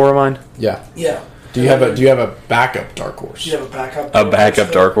that all 4 of mine? Yeah. Yeah. Do you have a backup dark horse? Do you have a backup? A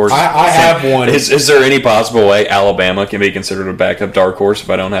backup dark horse. I have one. Is there any possible way Alabama can be considered a backup dark horse if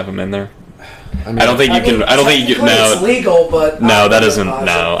I don't have them in there? I don't think you can. I don't think you can. No, it's legal, but no, that isn't.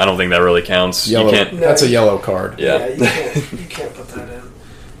 No, I don't think that really counts. Yellow, you can't. That's a yellow card. Yeah, you can't put that in.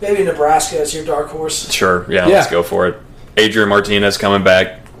 Maybe Nebraska is your dark horse. Sure. Yeah. Let's go for it. Adrian Martinez coming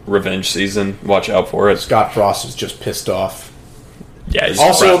back. Revenge season. Watch out for it. Scott Frost is just pissed off. Yeah, he's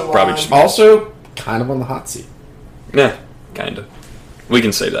probably just also kind of on the hot seat. Yeah, kind of. We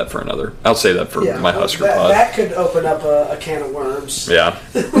can save that for another. I'll save that for my Husker pod. That could open up a can of worms. Yeah,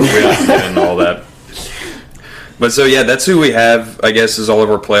 we're not getting all that. But so yeah, that's who we have. I guess is all of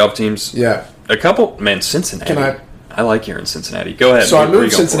our playoff teams. Yeah, a couple. Man, Cincinnati. I like hearing Cincinnati. Go ahead. So I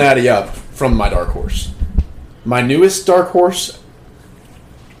moved Cincinnati up from my dark horse. My newest dark horse,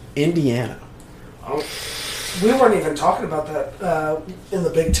 Indiana. Oh. We weren't even talking about that in the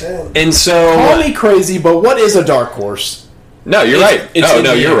Big Ten. And so, call me crazy, but what is a dark horse? No, you're right.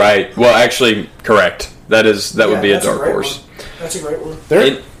 No, you're right. Well, actually, correct. That would be a dark horse. That's a great one.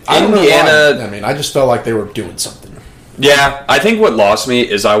 Indiana. I mean, I just felt like they were doing something. Yeah, I think what lost me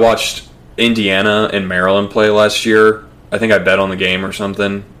is I watched Indiana and Maryland play last year. I think I bet on the game or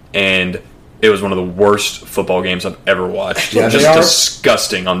something, and it was one of the worst football games I've ever watched. Yeah, just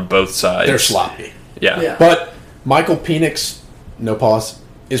disgusting on both sides. They're sloppy. Yeah. But Michael Penix, no pause,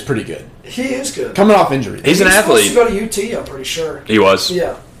 is pretty good. He is good. Coming off injury. He's an athlete. He was supposed to go to UT, I'm pretty sure. He was.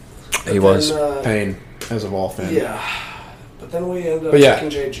 Yeah. He was. Pain, as a Vol fan. Yeah. But then we ended up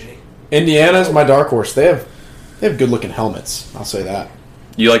taking JG. Indiana's my dark horse. They have good-looking helmets. I'll say that.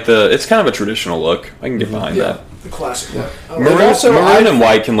 You like it's kind of a traditional look. I can get behind that. The classic look. Maroon and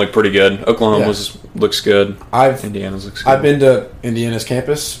white can look pretty good. Oklahoma's looks good. Indiana's looks good. I've been to Indiana's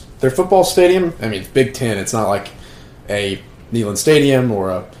campus. Their football stadium, I mean, it's Big Ten. It's not like a Neyland Stadium or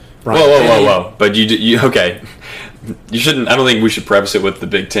a Whoa. But you okay. You shouldn't. I don't think we should preface it with the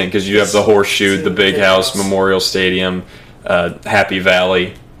Big Ten because you have the Horseshoe, the Big House, Memorial Stadium, Happy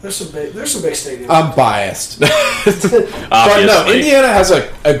Valley. There's some big stadiums. I'm biased. But no, Indiana has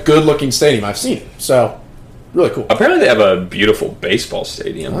a good-looking stadium. I've seen it. So, really cool. Apparently they have a beautiful baseball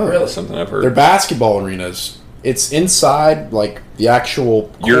stadium. Oh, really? That's something I've heard. Their basketball arenas, it's inside, like, the actual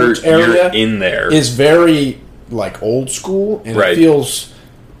court area. You're in there. Is very, like, old school, and it feels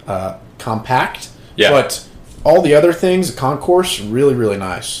compact. Yeah. But all the other things, the concourse, really, really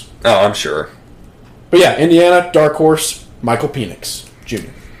nice. Oh, I'm sure. But yeah, Indiana, dark horse, Michael Penix Jr.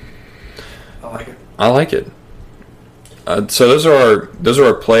 I like it. So those are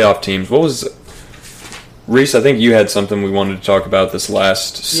our playoff teams. What was Reese? I think you had something we wanted to talk about this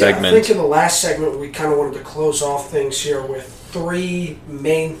last segment. I think in the last segment we kind of wanted to close off things here with 3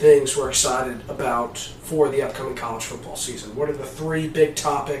 main things we're excited about for the upcoming college football season. What are the 3 big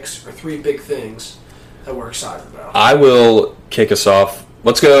topics or 3 big things that we're excited about? I will kick us off.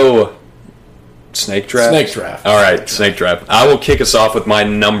 Let's go. Snake draft? All right, snake draft. I will kick us off with my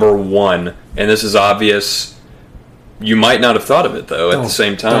number 1, and this is obvious. You might not have thought of it, though, at the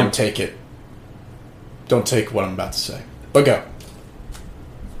same time. Don't take it. Don't take what I'm about to say. But go.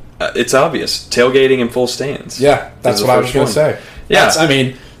 It's obvious. Tailgating in full stands. Yeah, that's what I was going to say. Yeah.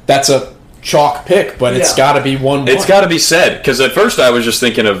 That's a chalk pick, but it's got to be 1-1. It's got to be said, because at first I was just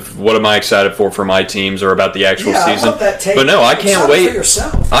thinking of what am I excited for my teams or about the actual season. I love that take. But no, I can't wait. For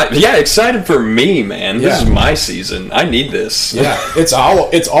yourself. Excited for me, man. This is my season. I need this. Yeah, it's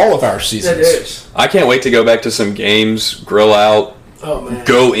all of our seasons. It is. I can't wait to go back to some games, grill out,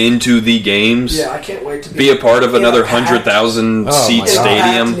 go into the games. Yeah, I can't wait to be a part of another 100,000 seat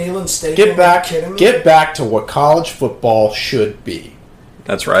stadium. Get back to what college football should be.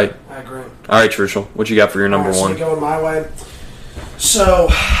 That's right. I agree. All right, Trushell, what you got for your number 1? So going my way. So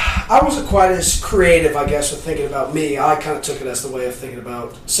I wasn't quite as creative, I guess, with thinking about me. I kind of took it as the way of thinking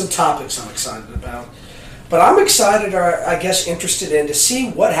about some topics I'm excited about. But I'm excited, or I guess interested in, to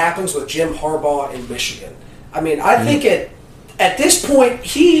see what happens with Jim Harbaugh in Michigan. I mean, I think at this point,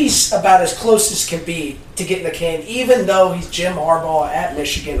 he's about as close as can be to getting the can, even though he's Jim Harbaugh at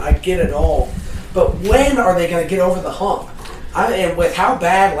Michigan. I get it all. But when are they going to get over the hump? And with how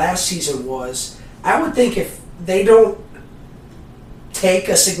bad last season was, I would think if they don't take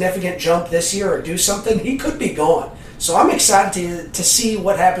a significant jump this year or do something, he could be gone. So I'm excited to see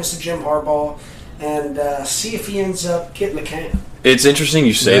what happens to Jim Harbaugh and see if he ends up getting the can. It's interesting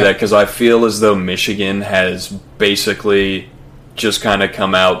you say that because I feel as though Michigan has basically just kind of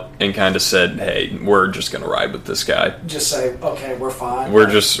come out and kind of said, "Hey, we're just going to ride with this guy." Just say, "Okay, we're fine." We're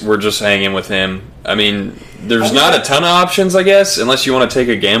just hanging with him. I mean, there's not a ton of options, I guess, unless you want to take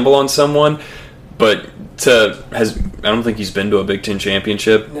a gamble on someone. But I don't think he's been to a Big Ten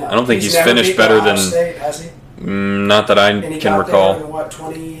championship. No, I don't think he's finished better than. State, has he? Not that I can recall. There in what,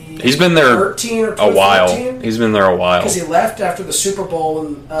 2013 he's been there a while. He's been there a while. Because he left after the Super Bowl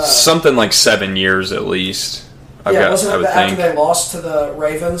and something like 7 years at least. Wasn't it after they lost to the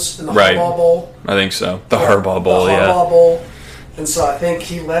Ravens in the Harbaugh Bowl? I think so. The Harbaugh Bowl, the Harbaugh Bowl. And so I think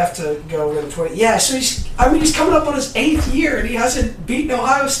he left to go in 20. Yeah, so he's coming up on his 8th year, and he hasn't beaten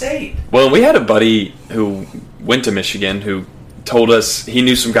Ohio State. Well, we had a buddy who went to Michigan who told us he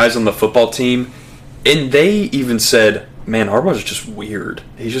knew some guys on the football team, and they even said, man, Harbaugh's just weird.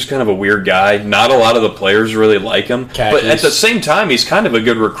 He's just kind of a weird guy. Not a lot of the players really like him. But at the same time, he's kind of a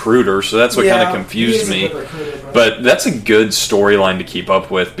good recruiter, so that's what kind of confused me. But that's a good storyline to keep up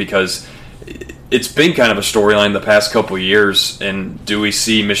with because it's been kind of a storyline the past couple of years. And do we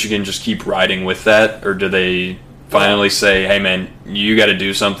see Michigan just keep riding with that, or do they finally say, hey, man, you got to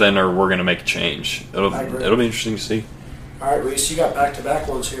do something or we're going to make a change? It'll be interesting to see. All right, Reese, you got back-to-back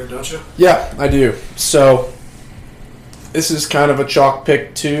ones here, don't you? Yeah, I do. So this is kind of a chalk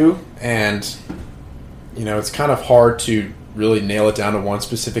pick, too, and, it's kind of hard to really nail it down to one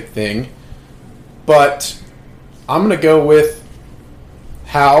specific thing. But I'm going to go with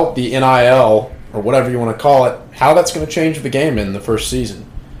how the NIL, or whatever you want to call it, how that's going to change the game in the first season.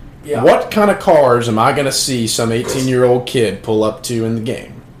 Yeah. What kind of cars am I going to see some 18-year-old kid pull up to in the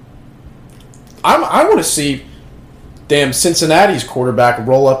game? I want to see damn Cincinnati's quarterback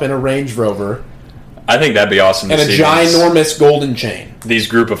roll up in a Range Rover. I think that'd be awesome to see. And a ginormous golden chain. These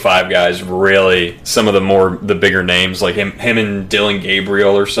group of 5 guys really, some of the bigger names, like him and Dylan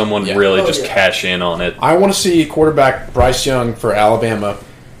Gabriel or someone really cash in on it. I want to see quarterback Bryce Young for Alabama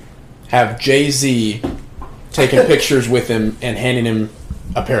have Jay-Z taking pictures with him and handing him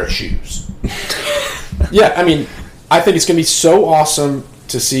a pair of shoes. Yeah, I mean, I think it's going to be so awesome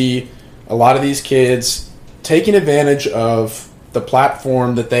to see a lot of these kids taking advantage of the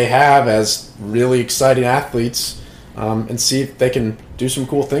platform that they have as really exciting athletes, and see if they can do some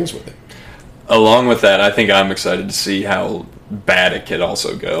cool things with it. Along with that, I think I'm excited to see how bad it could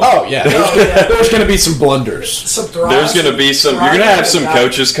also go. Oh, yeah. There's going to be some blunders. There's going to be some... You're going to have some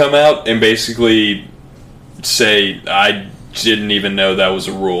coaches come out and basically say, I didn't even know that was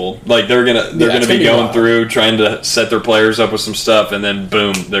a rule. Like, they're going to be going through, trying to set their players up with some stuff, and then,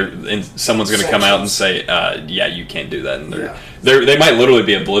 boom, someone's going to come out and say, yeah, you can't do that. And they might literally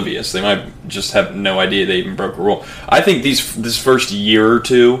be oblivious. They might just have no idea they even broke a rule. I think this first year or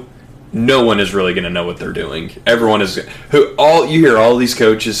two, no one is really going to know what they're doing. Everyone is... You hear all these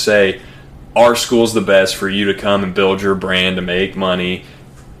coaches say, our school's the best for you to come and build your brand to make money.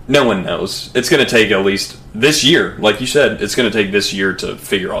 No one knows. It's going to take at least this year. Like you said, it's going to take this year to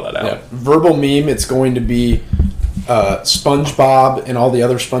figure all that out. Yeah. Verbal meme, it's going to be SpongeBob and all the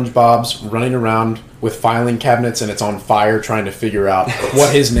other SpongeBobs running around with filing cabinets, and it's on fire trying to figure out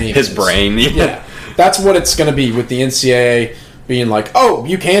what his name is. His brain. Yeah. That's what it's going to be with the NCAA being like, oh,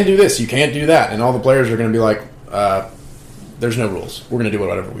 you can do this, you can't do that. And all the players are going to be like, there's no rules. We're going to do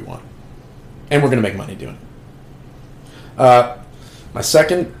whatever we want. And we're going to make money doing it. My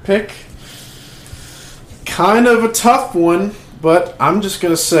second pick, kind of a tough one, but I'm just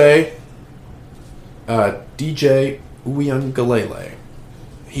going to say DJ Uiagalelei.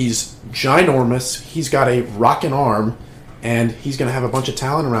 He's ginormous. He's got a rockin' arm, and he's going to have a bunch of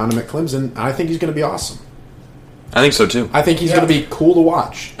talent around him at Clemson. I think he's going to be awesome. I think so, too. I think he's going to be cool to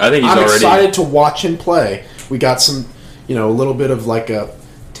watch. I'm excited to watch him play. We got some, a little bit of like a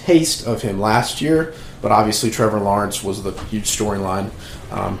taste of him last year, but obviously Trevor Lawrence was the huge storyline.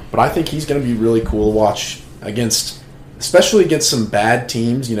 But I think he's going to be really cool to watch especially against some bad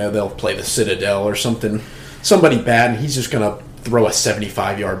teams. They'll play the Citadel or somebody bad, and he's just going to throw a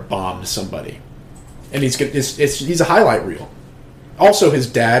 75-yard bomb to somebody. And he's a highlight reel. Also, his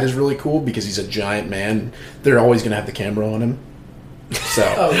dad is really cool because he's a giant man. They're always going to have the camera on him.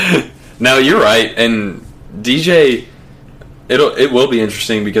 So, No, you're right. And DJ, it will be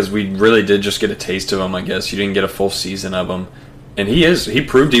interesting because we really did just get a taste of him, I guess. You didn't get a full season of him. And he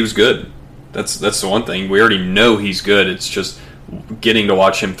proved he was good. That's the one thing. We already know he's good. It's just getting to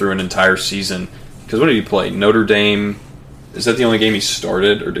watch him through an entire season. Because what did he play? Notre Dame. Is that the only game he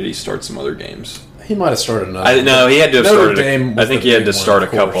started, or did he start some other games? He might have started another. No, he had to have Notre started. Dame I think he had to start a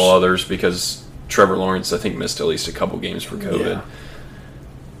couple others because Trevor Lawrence, I think, missed at least a couple games for COVID. Yeah.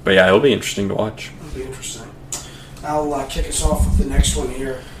 But yeah, it'll be interesting to watch. It'll be interesting. I'll kick us off with the next one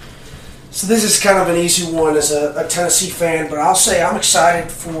here. So this is kind of an easy one as a Tennessee fan, but I'll say I'm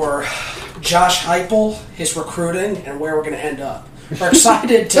excited for Josh Heupel, his recruiting, and where we're going to end up. We're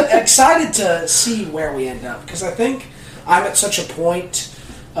excited to see where we end up because I think I'm at such a point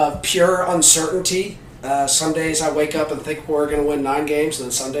of pure uncertainty. Some days I wake up and think we're going to win 9 games, and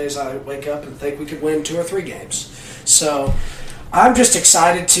then some days I wake up and think we could win 2 or 3 games. So I'm just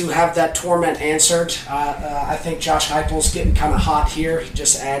excited to have that torment answered. I think Josh Heupel's getting kind of hot here. He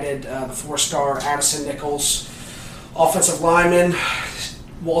just added the 4-star Addison Nichols, offensive lineman.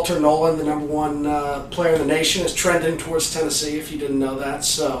 Walter Nolan, the number 1 player in the nation, is trending towards Tennessee, if you didn't know that.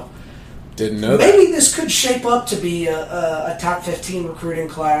 So didn't know maybe this could shape up to be a top 15 recruiting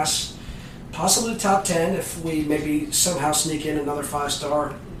class, possibly top 10 if we maybe somehow sneak in another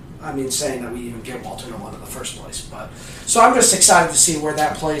 5-star. I mean, saying that we even get Walter Nolan in the first place. But so I'm just excited to see where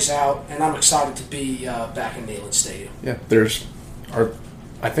that plays out, and I'm excited to be back in Neyland Stadium. Yeah,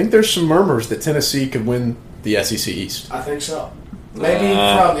 I think there's some murmurs that Tennessee could win the SEC East. I think so. Maybe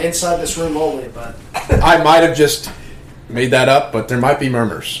from inside this room only, but I might have just made that up, but there might be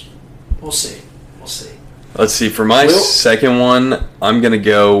murmurs. We'll see. Let's see. For my second one, I'm going to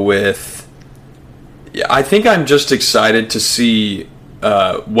go with... Yeah, I think I'm just excited to see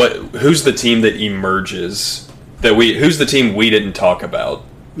who's the team that emerges. Who's the team we didn't talk about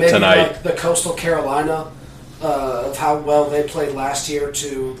tonight? Maybe like the Coastal Carolina, of how well they played last year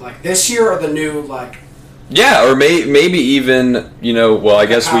to like this year, or the new like... Yeah, or maybe even, I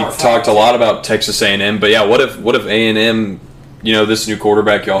guess we talked a lot about Texas A&M, but yeah, what if A&M, this new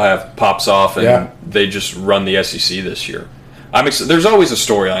quarterback y'all have pops off and they just run the SEC this year? There's always a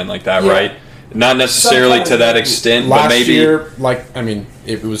storyline like that, right? Not necessarily to that extent, but maybe... Last year,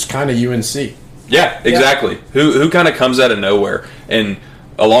 it was kind of UNC. Yeah, exactly. Who kind of comes out of nowhere. And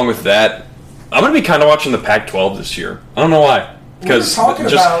along with that, I'm going to be kind of watching the Pac-12 this year. I don't know why. Because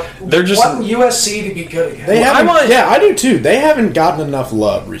they're just wanting USC to be good again. I do too. They haven't gotten enough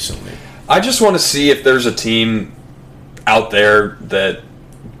love recently. I just want to see if there's a team out there that,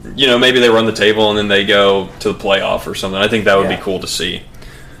 maybe they run the table and then they go to the playoff or something. I think that would be cool to see.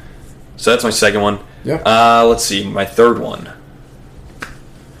 So that's my second one. Yeah. Let's see. My third one.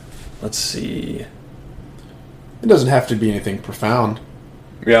 Let's see. It doesn't have to be anything profound.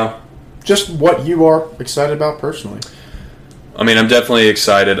 Yeah. Just what you are excited about personally. I mean, I'm definitely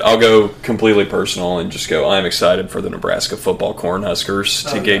excited. I'll go completely personal and just go, I'm excited for the Nebraska football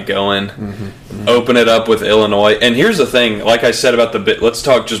Cornhuskers to get going. Open it up with Illinois. And here's the thing, like I said about let's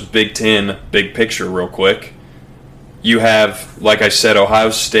talk just Big Ten, big picture real quick. You have, like I said, Ohio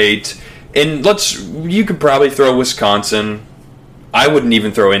State. And you could probably throw Wisconsin. I wouldn't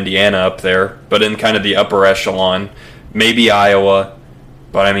even throw Indiana up there, but in kind of the upper echelon. Maybe Iowa.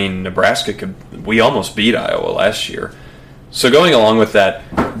 But, I mean, Nebraska we almost beat Iowa last year. So going along with that,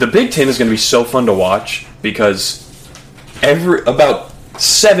 the Big Ten is going to be so fun to watch because about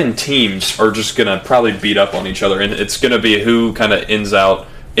 7 teams are just going to probably beat up on each other, and it's going to be who kind of ends up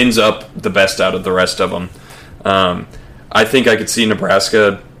the best out of the rest of them. I think I could see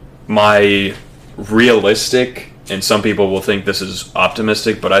Nebraska. My realistic, and some people will think this is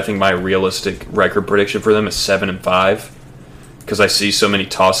optimistic, but I think my realistic record prediction for them is 7-5 because I see so many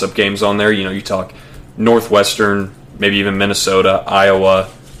toss-up games on there. You talk Northwestern, maybe even Minnesota, Iowa,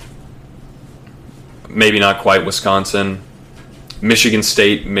 maybe not quite Wisconsin, Michigan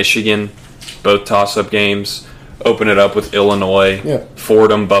State, Michigan, both toss-up games. Open it up with Illinois,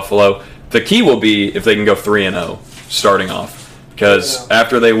 Fordham, Buffalo. The key will be if they can go 3-0 starting off. Because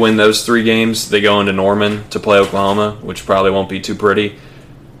after they win those 3 games, they go into Norman to play Oklahoma, which probably won't be too pretty.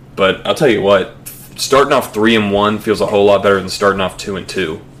 But I'll tell you what, starting off 3-1 feels a whole lot better than starting off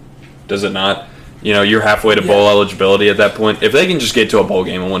 2-2. Does it not? You're halfway to bowl eligibility at that point. If they can just get to a bowl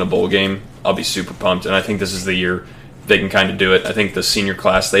game and win a bowl game, I'll be super pumped. And I think this is the year they can kind of do it. I think the senior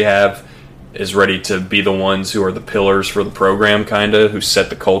class they have is ready to be the ones who are the pillars for the program, kind of, who set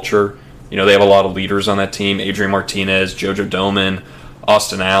the culture. They have a lot of leaders on that team. Adrian Martinez, JoJo Doman,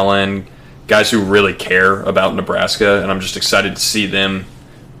 Austin Allen, guys who really care about Nebraska. And I'm just excited to see them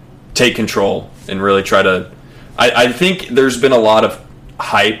take control and really try to... I think there's been a lot of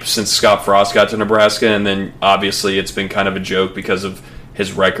hype since Scott Frost got to Nebraska, and then obviously it's been kind of a joke because of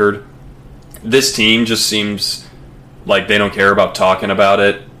his record. This team just seems like they don't care about talking about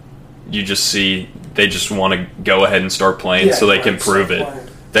it. You just see they just want to go ahead and start playing so they can prove it.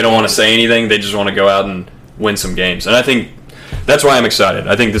 They don't want to say anything. They just want to go out and win some games. And I think that's why I'm excited.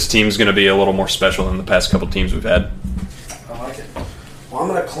 I think this team's going to be a little more special than the past couple teams we've had. I like it. Well, I'm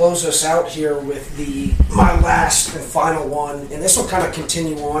going to close us out here with my last and final one, and this will kind of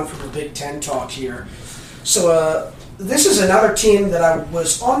continue on from the Big Ten talk here. So this is another team that I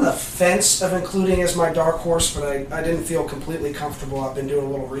was on the fence of including as my dark horse, but I didn't feel completely comfortable. I've been doing a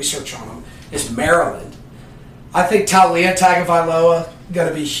little research on them. Is Maryland. I think Taulia Tagovailoa going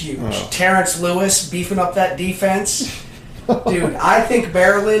to be huge. Terrence Lewis beefing up that defense. Dude, I think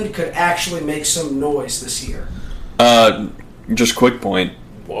Maryland could actually make some noise this year. Just quick point.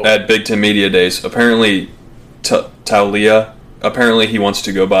 At Big Ten Media Days, apparently Taulia, apparently he wants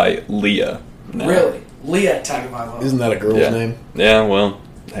to go by Leah now. Really? Leah Tagovailoa. Isn't that a girl's name? Yeah, well,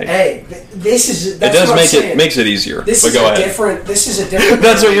 hey, this is... That's it does makes it easier. This is a different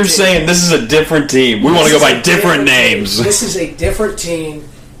That's what you're saying. This is a different team. We want to go by different names. This is a different team.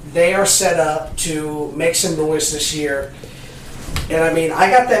 They are set up to make some noise this year. And I mean, I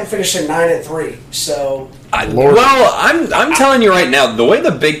got them finishing 9-3. So, I'm telling you right now, the way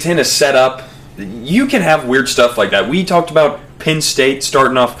the Big Ten is set up, you can have weird stuff like that. We talked about Penn State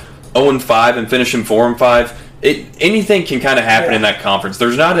starting off 0-5 and finishing 4-5. Anything can kind of happen in that conference.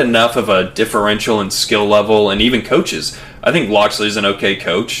 There's not enough of a differential in skill level and even coaches. I think Loxley's an okay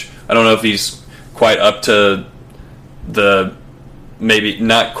coach. I don't know if he's quite up to maybe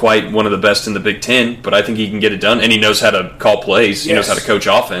not quite one of the best in the Big Ten, but I think he can get it done, and he knows how to call plays. He knows how to coach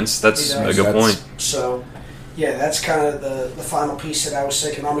offense. That's a good point. So, yeah, that's kind of the final piece that I was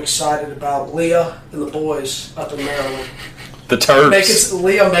thinking. I'm excited about Leah and the boys up in Maryland. The Terps.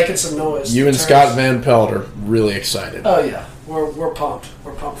 Leah making some noise. You and Scott Van Pelt are really excited. Oh, yeah. We're pumped.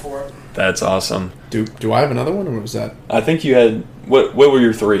 We're pumped for it. That's awesome. Do I have another one, or was that? I think you had... What were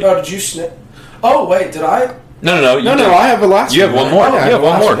your 3? Oh, did you snip? Oh, wait, did I? No, I have a last one. You have one more? Yeah, you have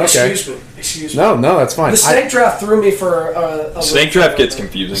one more. Okay. Excuse me. No, that's fine. The snake draft threw me for a snake draft gets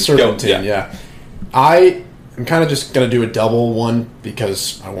confusing. Certain team, yeah. I am kind of just going to do a double one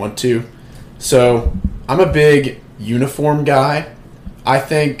because I want to. So, I'm a big uniform guy. I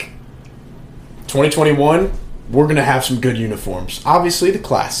think 2021, we're going to have some good uniforms. Obviously, the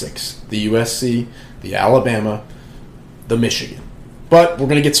classics. The USC, the Alabama, the Michigan. But we're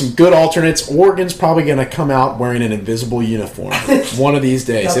going to get some good alternates. Oregon's probably going to come out wearing an invisible uniform one of these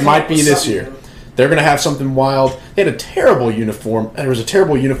days. It might be this year. They're going to have something wild. They had a terrible uniform. There was a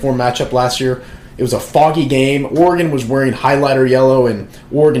terrible uniform matchup last year. It was a foggy game. Oregon was wearing highlighter yellow, and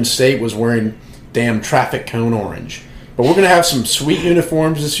Oregon State was wearing damn traffic cone orange. But we're going to have some sweet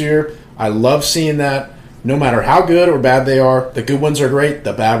uniforms this year. I love seeing that. No matter how good or bad they are, the good ones are great,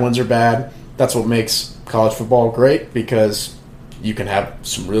 the bad ones are bad. That's what makes college football great, because you can have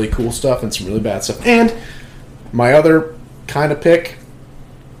some really cool stuff and some really bad stuff. And my other kind of pick,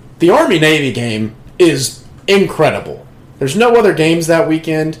 the Army-Navy game is incredible. There's no other games that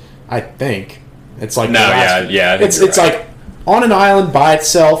weekend, I think. It's like It's like on an island by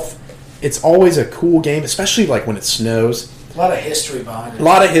itself. It's always a cool game, especially like when it snows. A lot of history behind it. A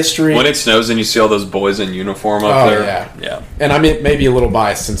lot of history. When it snows and you see all those boys in uniform up there. Yeah. And I'm maybe a little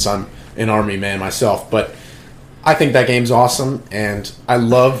biased since I'm an Army man myself, but I think that game's awesome, and I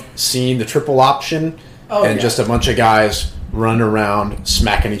love seeing the triple option just a bunch of guys run around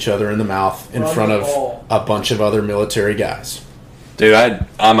smacking each other in the mouth in front of a bunch of other military guys. Dude,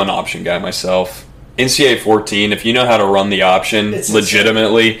 I'm an option guy myself. NCAA 14, if you know how to run the option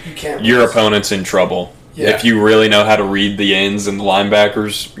legitimately, your opponent's in trouble. Yeah. If you really know how to read the ends and the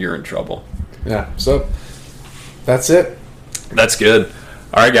linebackers, you're in trouble. Yeah, so that's it. That's good.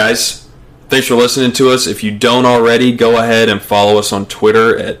 All right, guys. Thanks for listening to us. If you don't already, go ahead and follow us on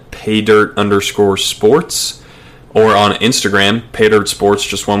Twitter at paydirt_sports or on Instagram, paydirtsports,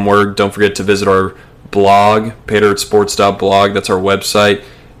 just one word. Don't forget to visit our blog, paydirtsports.blog. That's our website.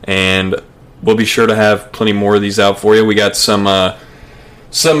 And we'll be sure to have plenty more of these out for you. We got some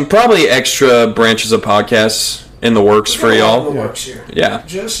probably extra branches of podcasts in the works for y'all. In the works here. Yeah.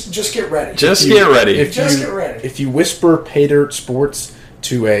 Just get ready. Just get ready. If you whisper Paydirt Sports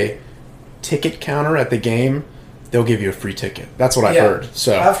to a ticket counter at the game, they'll give you a free ticket. That's what I've heard.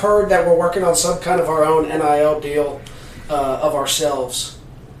 So I've heard that we're working on some kind of our own NIL deal of ourselves.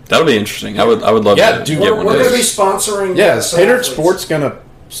 That'll be interesting. I would love to get one. We're going to be sponsoring. Yes, Paydirt Sports going to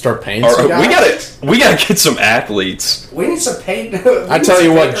start paying some guys. We gotta get some athletes. We need some paid. I tell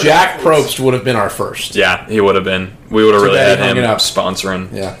you what, Jack Probst would have been our first. Yeah, he would have been. We would have really had him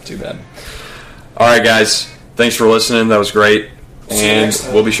sponsoring. Yeah, too bad. All right, guys. Thanks for listening. That was great. And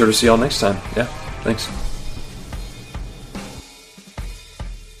we'll be sure to see y'all next time. Yeah, thanks.